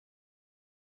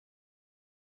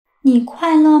你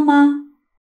快乐吗？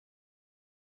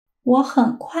我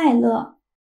很快乐。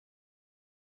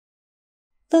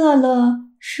乐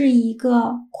乐是一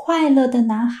个快乐的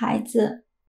男孩子。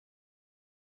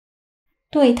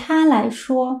对他来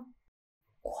说，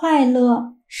快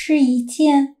乐是一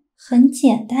件很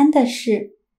简单的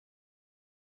事。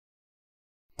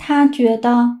他觉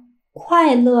得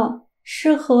快乐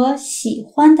是和喜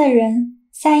欢的人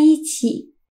在一起。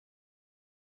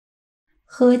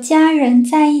和家人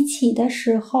在一起的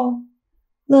时候，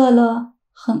乐乐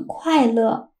很快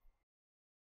乐。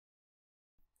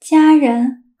家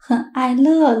人很爱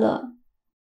乐乐，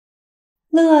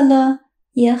乐乐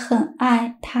也很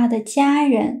爱他的家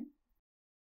人。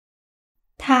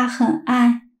他很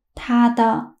爱他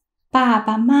的爸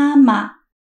爸妈妈、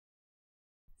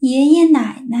爷爷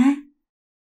奶奶、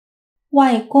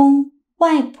外公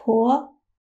外婆。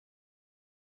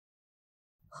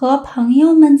和朋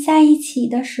友们在一起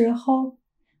的时候，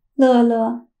乐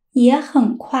乐也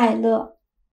很快乐。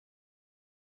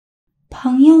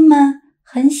朋友们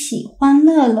很喜欢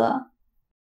乐乐，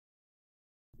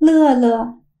乐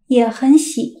乐也很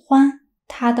喜欢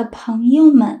他的朋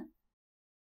友们。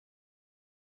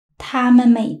他们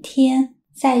每天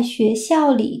在学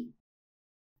校里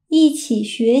一起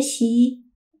学习，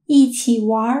一起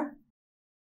玩。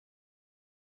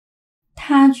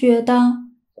他觉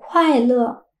得快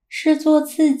乐是做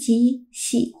自己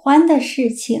喜欢的事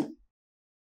情。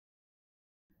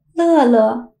乐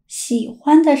乐喜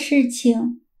欢的事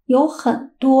情有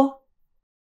很多：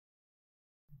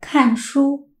看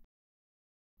书、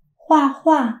画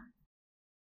画、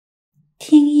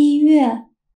听音乐、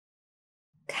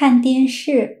看电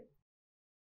视、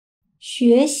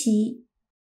学习。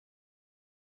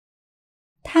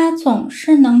他总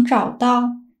是能找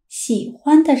到喜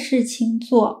欢的事情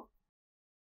做，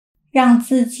让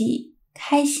自己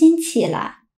开心起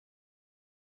来。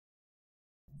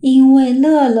因为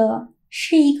乐乐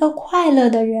是一个快乐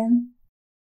的人，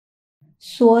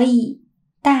所以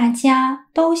大家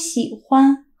都喜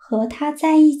欢和他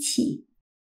在一起。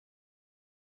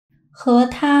和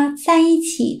他在一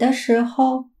起的时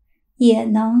候，也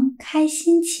能开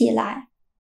心起来。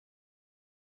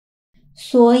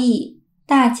所以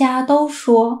大家都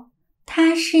说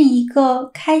他是一个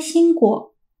开心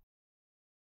果。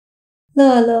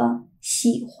乐乐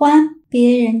喜欢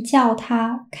别人叫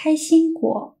他开心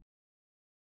果，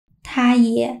他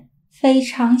也非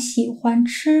常喜欢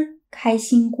吃开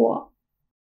心果。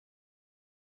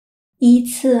一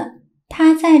次，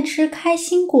他在吃开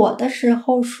心果的时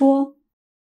候说：“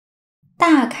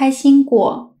大开心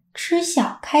果吃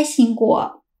小开心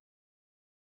果。”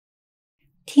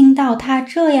听到他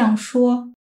这样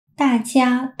说，大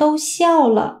家都笑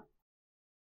了，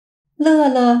乐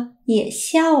乐也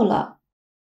笑了。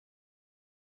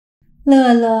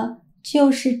乐乐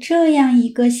就是这样一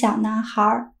个小男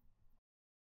孩。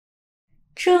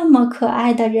这么可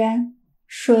爱的人，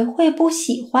谁会不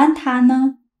喜欢他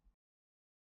呢？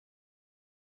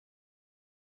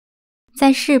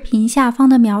在视频下方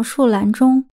的描述栏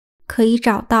中，可以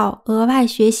找到额外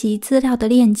学习资料的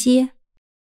链接。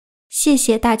谢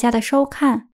谢大家的收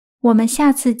看，我们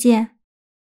下次见。